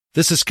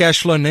This is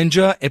Cashflow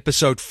Ninja,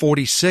 episode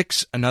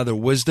 46, another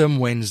Wisdom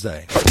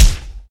Wednesday.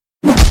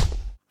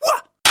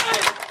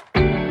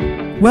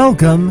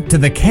 Welcome to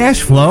the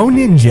Cashflow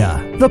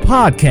Ninja, the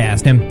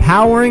podcast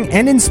empowering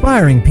and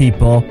inspiring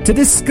people to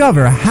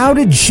discover how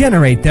to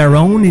generate their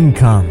own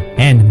income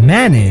and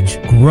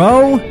manage,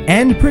 grow,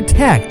 and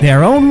protect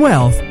their own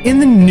wealth in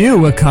the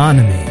new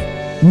economy.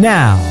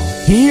 Now,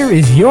 here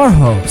is your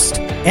host,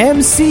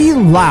 MC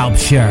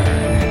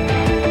Laubscher.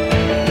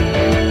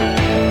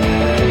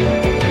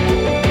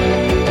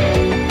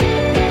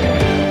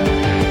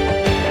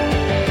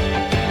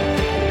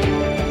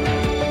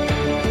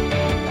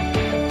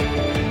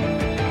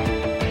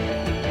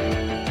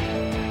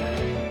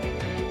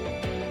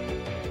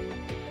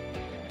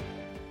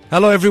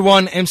 Hello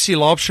everyone, MC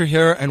Laubscher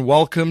here, and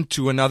welcome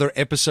to another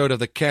episode of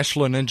the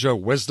Cashflow Ninja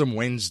Wisdom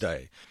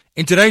Wednesday.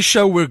 In today's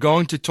show, we're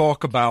going to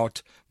talk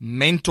about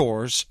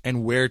mentors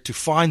and where to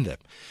find them.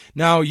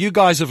 Now, you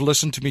guys have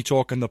listened to me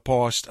talk in the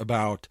past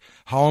about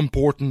how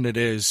important it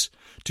is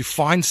to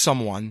find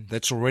someone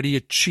that's already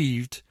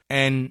achieved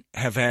and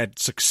have had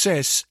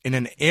success in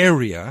an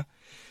area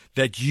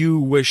that you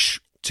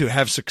wish to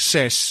have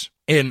success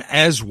in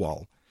as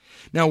well.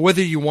 Now,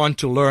 whether you want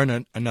to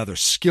learn another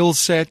skill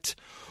set,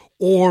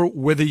 or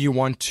whether you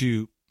want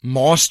to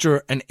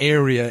master an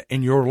area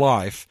in your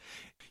life,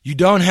 you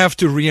don't have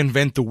to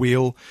reinvent the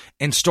wheel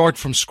and start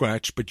from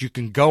scratch, but you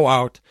can go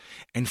out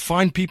and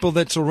find people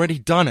that's already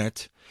done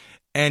it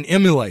and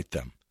emulate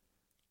them.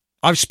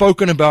 I've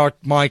spoken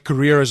about my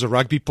career as a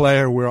rugby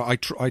player where I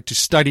tried to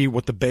study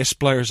what the best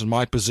players in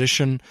my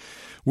position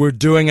were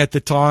doing at the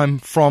time,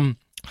 from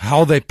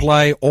how they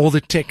play, all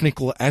the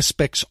technical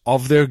aspects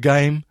of their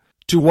game,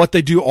 to what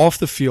they do off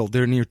the field,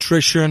 their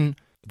nutrition,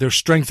 their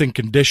strength and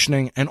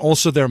conditioning, and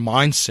also their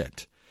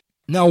mindset.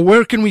 Now,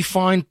 where can we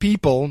find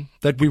people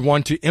that we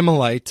want to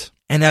emulate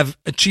and have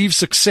achieved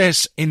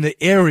success in the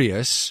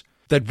areas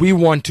that we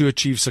want to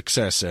achieve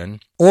success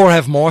in, or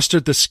have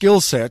mastered the skill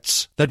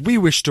sets that we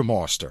wish to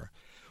master?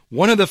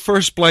 One of the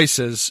first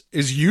places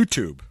is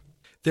YouTube.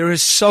 There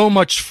is so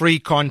much free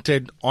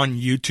content on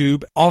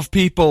YouTube of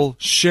people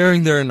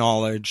sharing their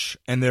knowledge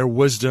and their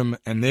wisdom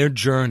and their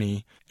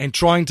journey and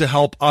trying to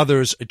help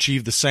others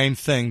achieve the same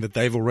thing that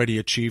they've already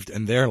achieved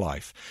in their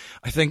life.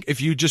 I think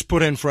if you just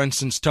put in, for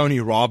instance,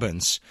 Tony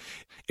Robbins,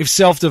 if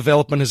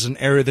self-development is an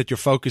area that you're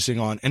focusing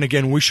on, and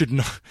again, we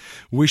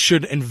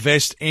should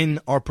invest in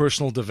our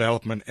personal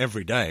development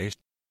every day.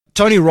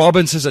 Tony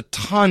Robbins has a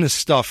ton of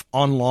stuff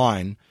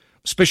online,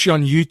 especially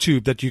on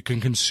YouTube, that you can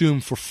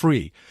consume for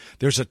free.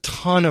 There's a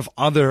ton of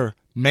other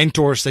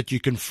mentors that you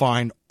can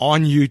find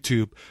on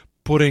YouTube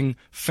putting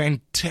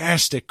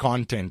fantastic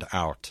content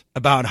out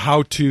about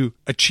how to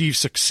achieve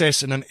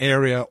success in an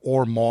area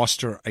or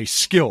master a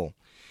skill.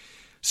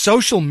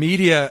 Social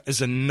media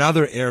is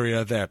another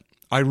area that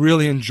I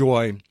really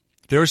enjoy.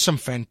 There are some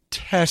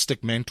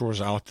fantastic mentors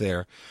out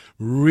there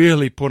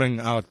really putting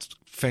out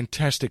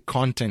fantastic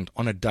content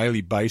on a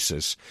daily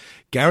basis.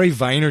 Gary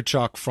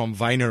Vaynerchuk from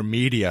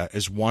VaynerMedia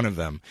is one of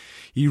them.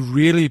 He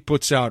really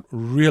puts out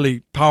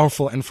really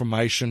powerful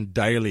information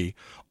daily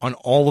on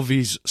all of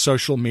these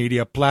social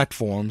media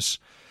platforms.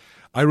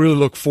 I really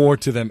look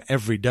forward to them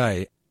every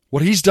day.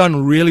 What he's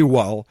done really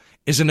well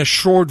is in a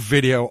short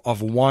video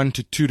of 1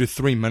 to 2 to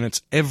 3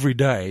 minutes every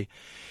day,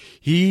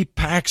 he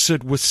packs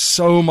it with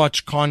so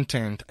much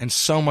content and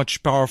so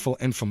much powerful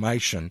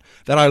information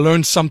that I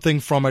learn something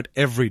from it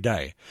every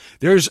day.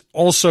 There's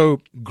also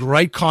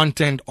great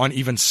content on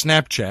even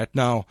Snapchat.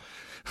 Now,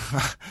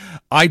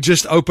 I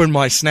just opened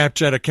my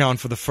Snapchat account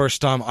for the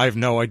first time. I have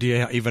no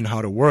idea even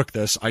how to work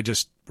this. I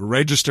just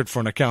registered for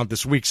an account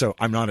this week, so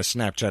I'm not a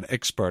Snapchat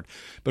expert.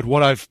 But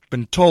what I've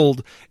been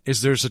told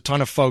is there's a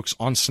ton of folks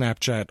on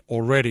Snapchat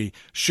already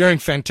sharing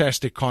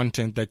fantastic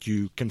content that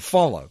you can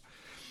follow.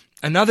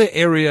 Another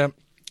area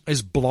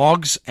is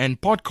blogs and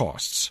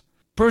podcasts.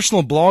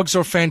 Personal blogs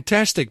are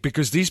fantastic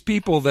because these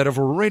people that have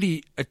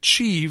already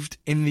achieved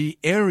in the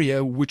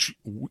area which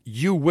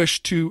you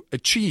wish to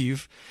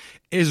achieve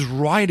is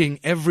writing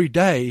every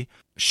day,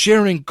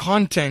 sharing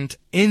content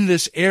in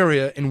this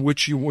area in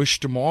which you wish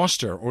to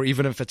master, or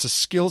even if it's a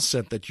skill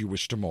set that you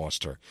wish to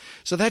master.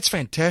 So that's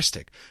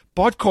fantastic.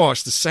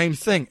 Podcasts, the same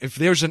thing. If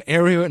there's an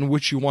area in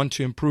which you want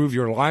to improve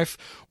your life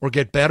or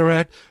get better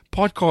at,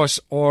 podcasts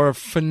are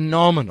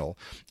phenomenal.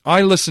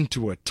 I listen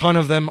to a ton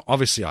of them.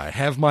 Obviously, I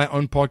have my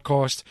own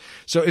podcast.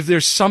 So if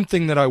there's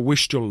something that I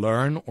wish to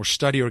learn or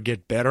study or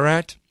get better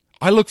at,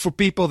 I look for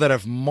people that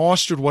have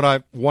mastered what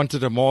I wanted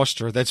to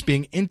master that's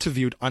being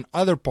interviewed on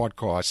other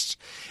podcasts,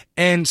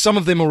 and some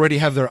of them already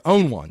have their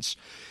own ones.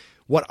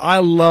 What I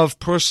love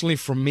personally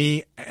for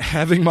me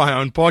having my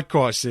own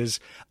podcast is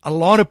a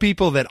lot of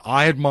people that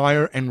I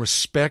admire and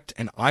respect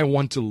and I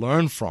want to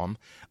learn from,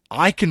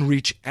 I can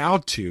reach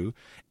out to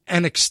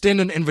and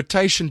extend an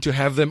invitation to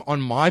have them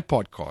on my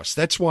podcast.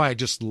 That's why I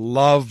just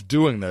love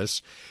doing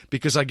this,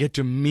 because I get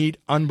to meet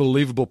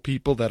unbelievable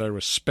people that I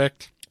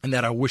respect and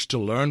that I wish to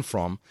learn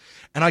from,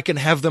 and I can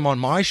have them on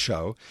my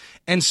show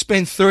and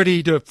spend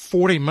 30 to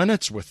 40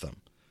 minutes with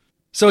them.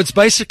 So it's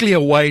basically a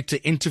way to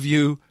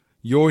interview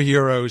your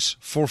heroes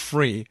for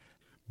free.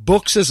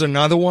 Books is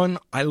another one.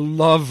 I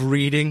love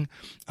reading,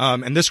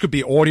 and this could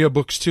be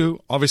audiobooks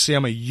too. Obviously,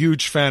 I'm a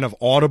huge fan of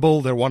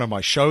Audible. They're one of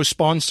my show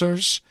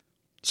sponsors.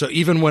 So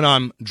even when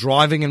I'm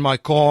driving in my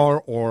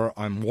car or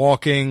I'm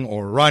walking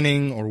or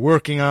running or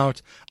working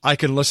out, I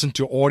can listen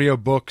to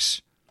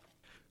audiobooks.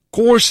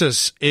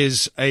 Courses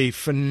is a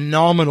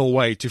phenomenal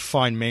way to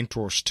find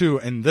mentors too,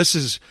 and this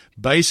is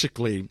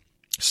basically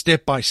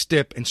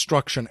step-by-step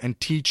instruction and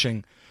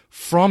teaching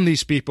from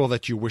these people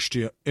that you wish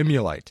to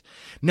emulate.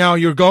 Now,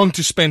 you're going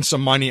to spend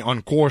some money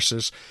on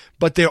courses,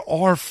 but there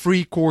are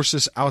free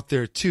courses out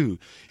there too.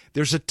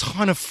 There's a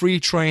ton of free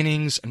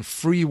trainings and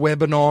free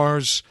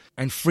webinars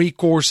and free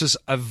courses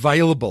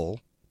available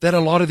that a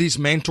lot of these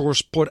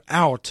mentors put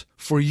out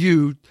for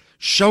you,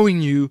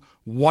 showing you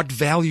what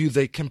value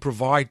they can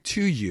provide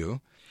to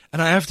you.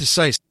 And I have to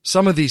say,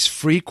 some of these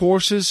free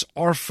courses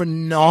are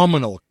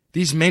phenomenal.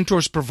 These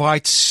mentors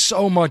provide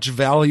so much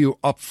value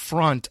up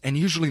front, and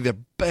usually the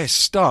best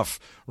stuff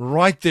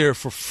right there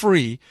for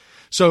free.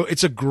 So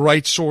it's a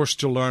great source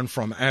to learn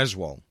from as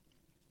well.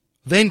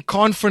 Then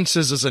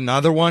conferences is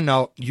another one.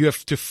 Now, you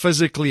have to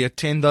physically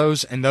attend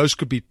those, and those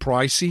could be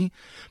pricey.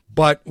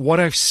 But what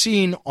I've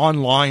seen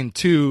online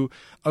too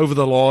over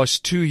the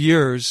last 2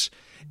 years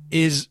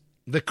is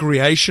the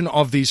creation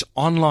of these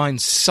online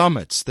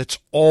summits that's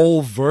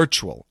all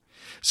virtual.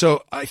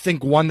 So I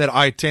think one that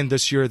I attended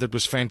this year that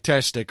was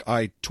fantastic,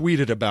 I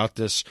tweeted about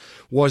this,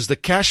 was the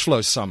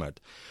Cashflow Summit,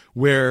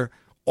 where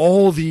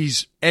all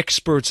these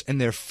experts in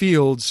their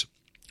fields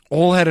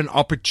all had an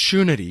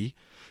opportunity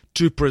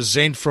to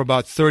present for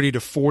about 30 to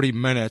 40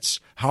 minutes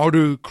how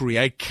to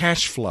create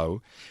cash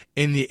flow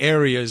in the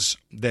areas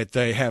that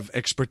they have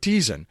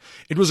expertise in.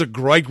 It was a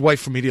great way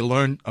for me to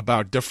learn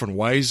about different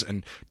ways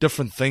and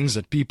different things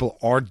that people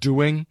are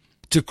doing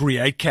to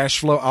create cash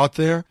flow out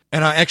there.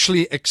 And I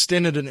actually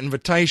extended an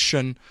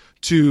invitation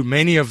to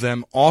many of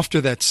them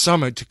after that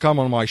summit to come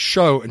on my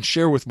show and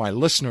share with my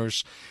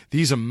listeners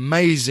these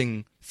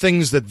amazing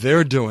things that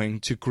they're doing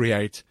to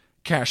create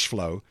cash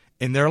flow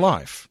in their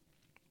life.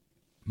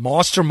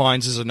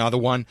 Masterminds is another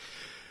one.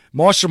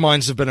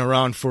 Masterminds have been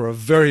around for a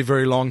very,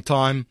 very long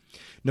time.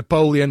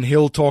 Napoleon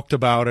Hill talked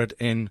about it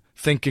in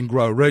Think and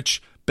Grow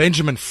Rich.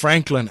 Benjamin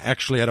Franklin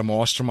actually had a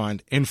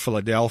mastermind in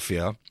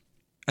Philadelphia.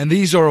 And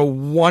these are a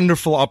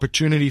wonderful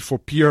opportunity for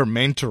peer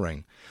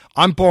mentoring.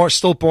 I'm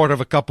still part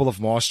of a couple of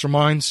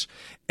masterminds,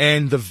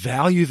 and the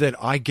value that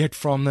I get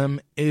from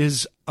them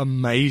is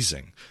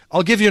amazing.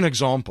 I'll give you an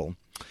example.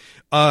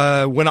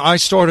 When I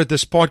started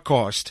this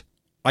podcast,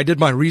 I did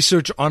my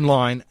research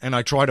online, and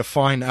I tried to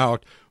find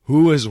out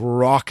who is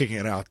rocking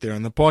it out there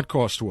in the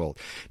podcast world.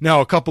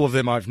 Now, a couple of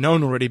them I've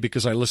known already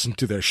because I listened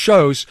to their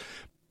shows.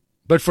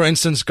 But for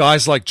instance,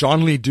 guys like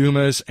John Lee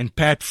Dumas and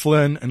Pat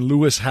Flynn and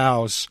Lewis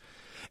Howes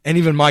and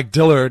even Mike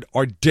Dillard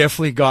are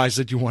definitely guys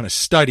that you want to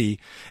study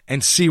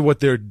and see what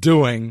they're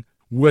doing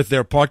with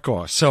their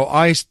podcast. So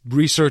I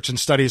research and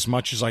study as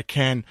much as I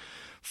can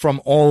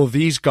from all of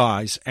these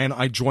guys, and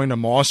I joined a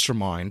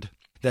mastermind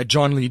that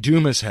John Lee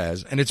Dumas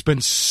has, and it's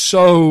been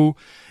so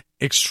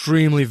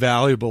extremely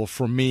valuable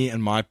for me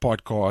and my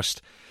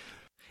podcast.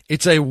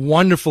 It's a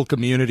wonderful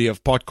community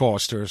of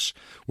podcasters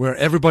where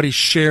everybody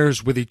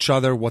shares with each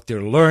other what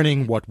they're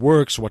learning, what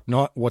works,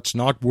 what's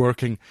not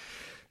working.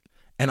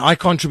 And I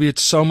contribute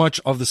so much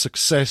of the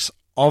success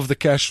of the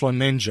Cashflow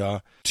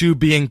Ninja to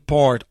being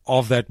part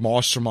of that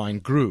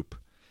mastermind group.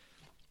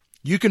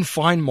 You can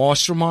find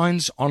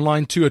masterminds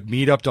online too at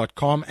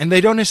meetup.com, and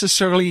they don't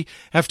necessarily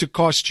have to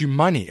cost you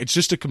money. It's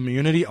just a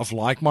community of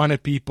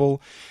like-minded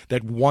people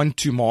that want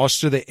to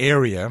master the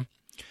area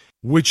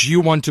which you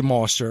want to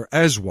master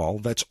as well.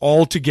 That's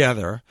all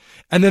together.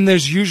 And then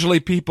there's usually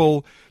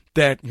people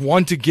that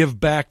want to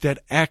give back that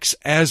acts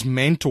as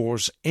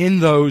mentors in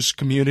those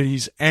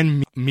communities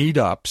and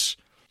meetups.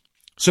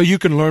 So you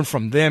can learn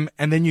from them,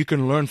 and then you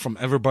can learn from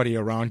everybody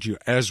around you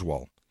as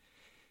well.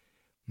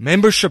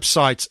 Membership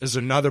sites is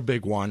another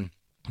big one.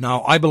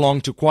 Now, I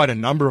belong to quite a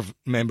number of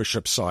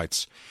membership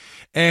sites.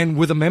 And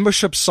with a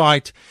membership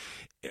site,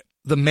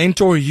 the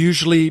mentor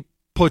usually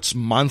puts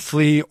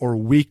monthly or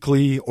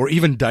weekly or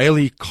even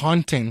daily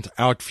content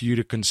out for you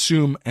to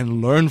consume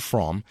and learn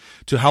from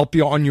to help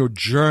you on your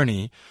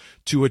journey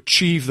to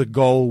achieve the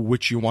goal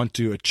which you want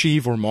to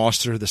achieve or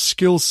master, the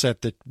skill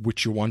set that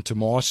which you want to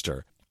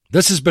master.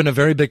 This has been a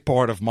very big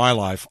part of my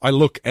life. I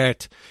look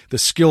at the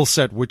skill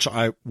set which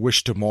I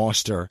wish to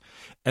master,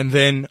 and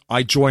then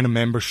I join a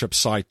membership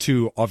site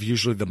too of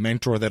usually the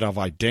mentor that I've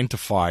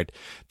identified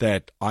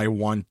that I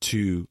want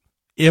to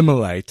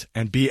emulate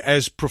and be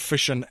as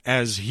proficient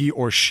as he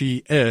or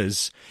she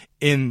is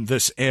in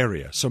this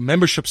area. So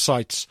membership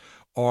sites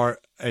are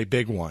a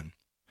big one.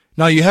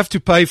 Now, you have to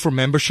pay for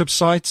membership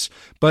sites,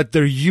 but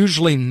they're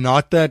usually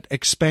not that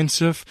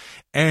expensive,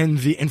 and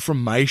the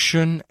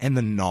information and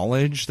the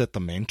knowledge that the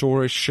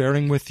mentor is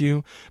sharing with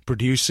you,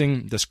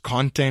 producing this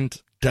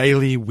content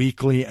daily,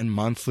 weekly, and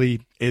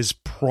monthly, is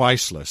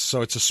priceless.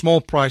 So it's a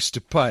small price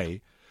to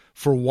pay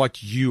for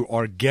what you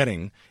are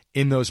getting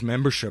in those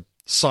membership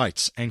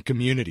sites and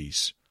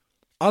communities.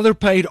 Other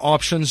paid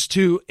options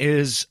too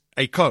is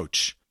a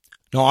coach.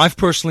 Now, I've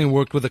personally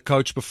worked with a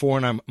coach before,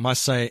 and I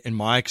must say, in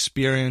my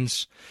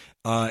experience,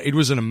 it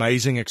was an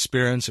amazing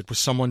experience. It was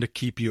someone to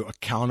keep you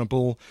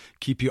accountable,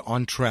 keep you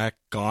on track,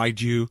 guide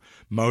you,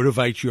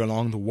 motivate you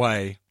along the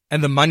way.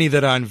 And the money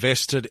that I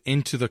invested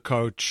into the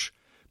coach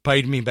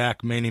paid me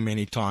back many,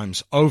 many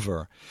times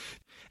over.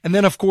 And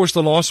then, of course,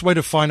 the last way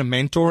to find a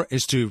mentor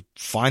is to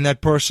find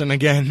that person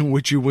again,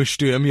 which you wish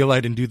to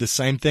emulate and do the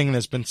same thing and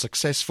has been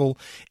successful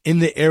in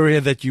the area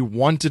that you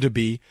wanted to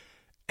be,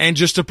 and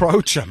just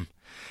approach them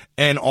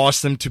and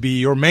ask them to be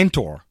your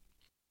mentor.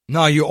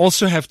 Now, you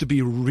also have to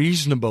be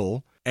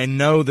reasonable and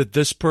know that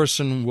this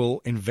person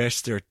will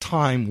invest their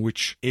time,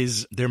 which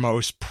is their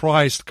most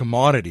prized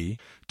commodity,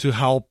 to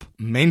help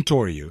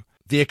mentor you.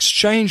 The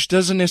exchange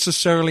doesn't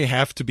necessarily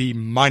have to be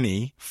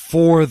money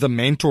for the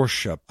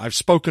mentorship. I've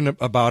spoken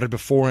about it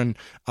before in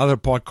other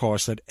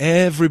podcasts that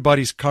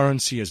everybody's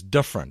currency is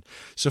different.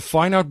 So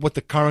find out what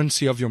the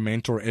currency of your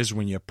mentor is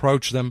when you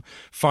approach them.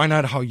 Find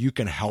out how you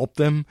can help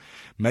them.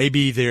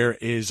 Maybe there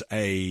is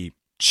a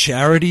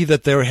charity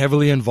that they're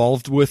heavily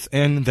involved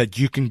within that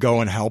you can go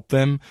and help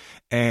them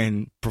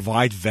and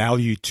provide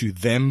value to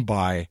them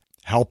by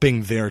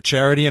helping their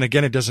charity. And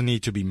again, it doesn't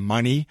need to be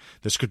money.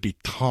 This could be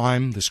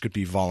time. This could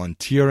be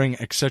volunteering,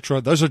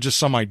 etc. Those are just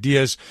some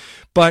ideas.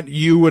 But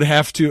you would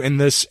have to, in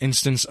this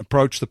instance,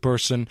 approach the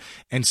person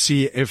and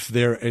see if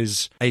there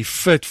is a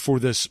fit for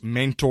this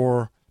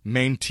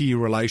mentor-mentee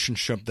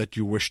relationship that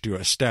you wish to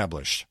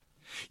establish.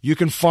 You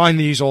can find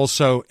these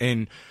also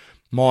in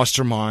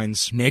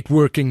masterminds,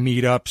 networking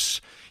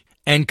meetups,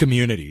 and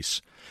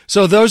communities.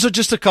 So those are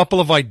just a couple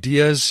of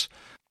ideas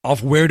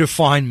of where to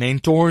find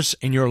mentors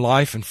in your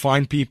life and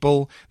find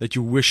people that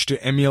you wish to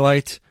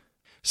emulate.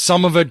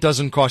 Some of it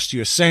doesn't cost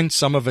you a cent,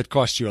 some of it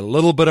costs you a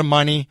little bit of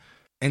money,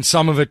 and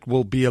some of it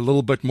will be a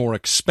little bit more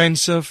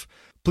expensive.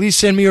 Please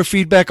send me your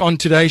feedback on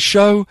today's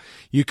show.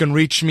 You can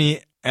reach me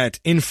at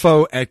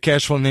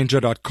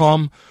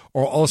info@cashflowninja.com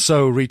or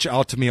also reach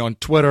out to me on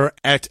Twitter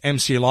at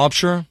MC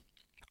Laubscher.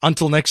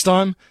 Until next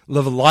time,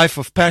 live a life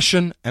of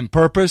passion and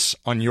purpose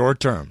on your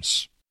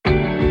terms.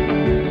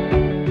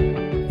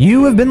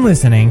 You have been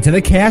listening to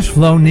the Cash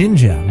Flow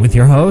Ninja with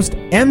your host,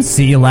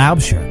 MC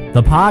Laubscher,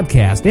 the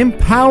podcast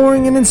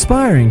empowering and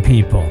inspiring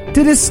people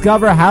to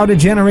discover how to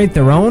generate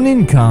their own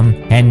income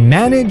and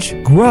manage,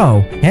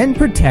 grow, and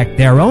protect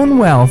their own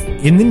wealth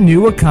in the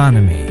new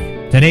economy.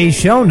 Today's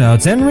show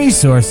notes and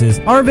resources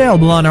are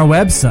available on our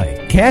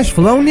website,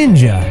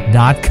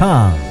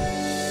 cashflowninja.com.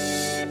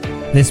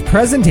 This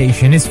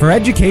presentation is for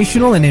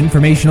educational and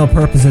informational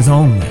purposes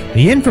only.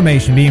 The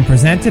information being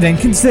presented and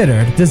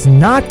considered does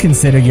not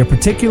consider your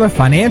particular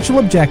financial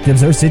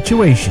objectives or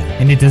situation,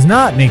 and it does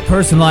not make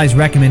personalized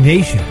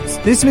recommendations.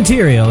 This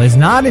material is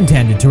not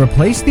intended to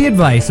replace the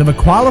advice of a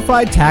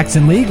qualified tax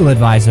and legal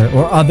advisor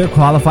or other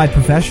qualified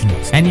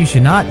professionals, and you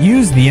should not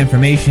use the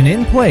information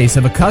in place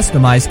of a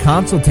customized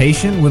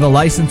consultation with a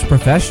licensed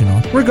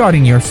professional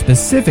regarding your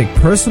specific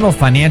personal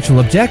financial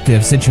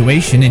objective,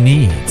 situation, and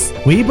needs.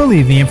 We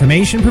believe the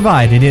information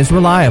provided is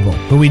reliable,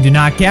 but we do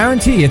not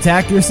guarantee its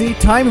accuracy,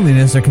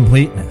 timeliness, or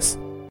completeness.